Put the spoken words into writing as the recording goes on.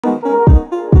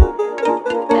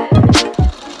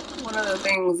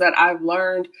things that I've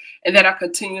learned and that I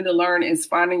continue to learn is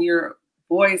finding your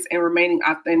voice and remaining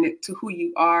authentic to who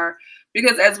you are.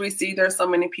 Because as we see, there's so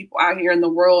many people out here in the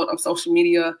world of social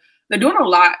media. They're doing a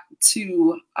lot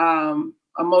to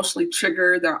emotionally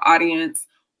trigger their audience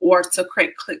or to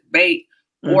create clickbait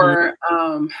or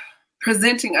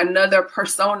presenting another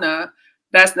persona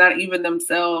that's not even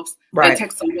themselves. That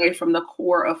takes away from the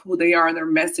core of who they are and their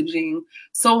messaging.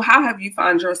 So how have you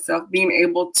found yourself being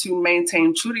able to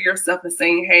maintain true to yourself and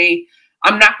saying, hey,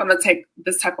 I'm not going to take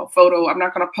this type of photo. I'm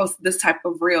not going to post this type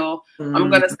of reel. I'm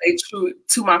going to stay true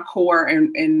to my core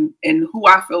and who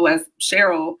I feel as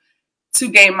Cheryl to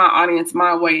gain my audience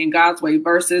my way and God's way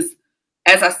versus,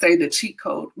 as I say, the cheat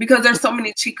code. Because there's so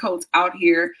many cheat codes out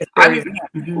here. I've even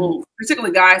had people,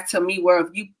 particularly guys, tell me where if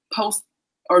you post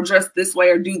or dress this way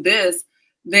or do this,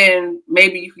 then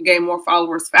maybe you can gain more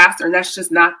followers faster. And that's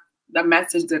just not the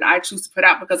message that I choose to put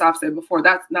out because I've said before,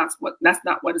 that's not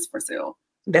what is for sale.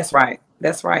 That's right.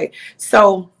 That's right.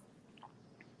 So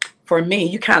for me,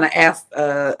 you kind of asked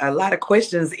a lot of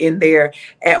questions in there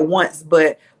at once.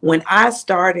 But when I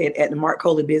started at the Mark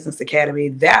Coley Business Academy,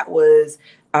 that was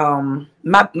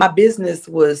my business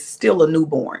was still a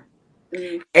newborn.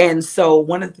 And so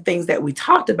one of the things that we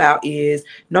talked about is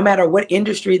no matter what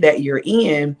industry that you're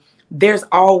in, there's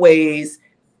always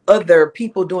other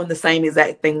people doing the same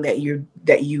exact thing that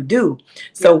you do.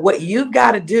 So what you've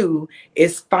got to do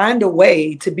is find a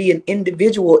way to be an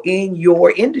individual in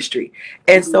your industry.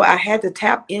 And so I had to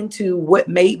tap into what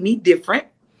made me different.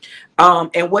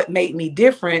 And what made me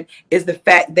different is the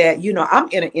fact that, you know, I'm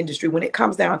in an industry when it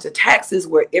comes down to taxes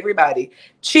where everybody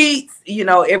cheats, you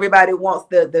know, everybody wants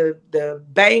the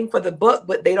bang for the buck,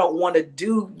 but they don't want to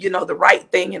do, you know, the right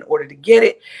thing in order to get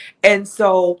it. And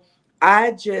so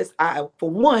I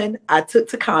for one, I took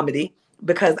to comedy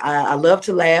because I love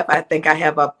to laugh. I think I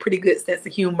have a pretty good sense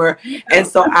of humor. And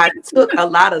so I took a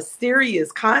lot of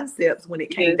serious concepts when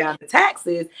it came down to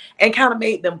taxes and kind of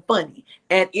made them funny.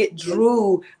 And it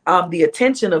drew the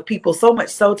attention of people so much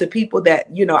so to people that,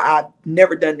 you know, I've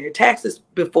never done their taxes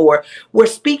before were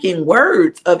speaking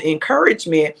words of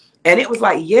encouragement. And it was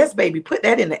like, yes, baby, put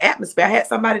that in the atmosphere. I had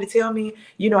somebody to tell me,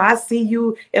 you know, I see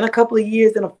you in a couple of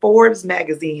years in a Forbes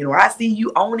magazine, or I see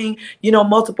you owning, you know,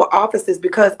 multiple offices,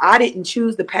 because I didn't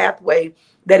choose the pathway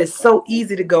that is so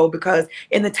easy to go, because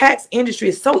in the tax industry,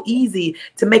 it's so easy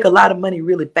to make a lot of money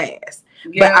really fast.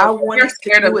 Yeah, but I wanted you're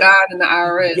scared of God and the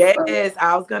IRS. Yes,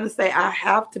 I was going to say, I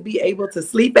have to be able to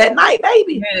sleep at night,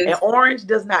 baby. And orange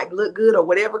does not look good, or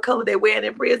whatever color they're wearing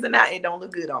in prison now, it don't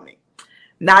look good on me.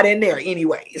 Not in there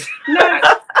anyways. No,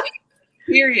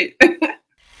 period.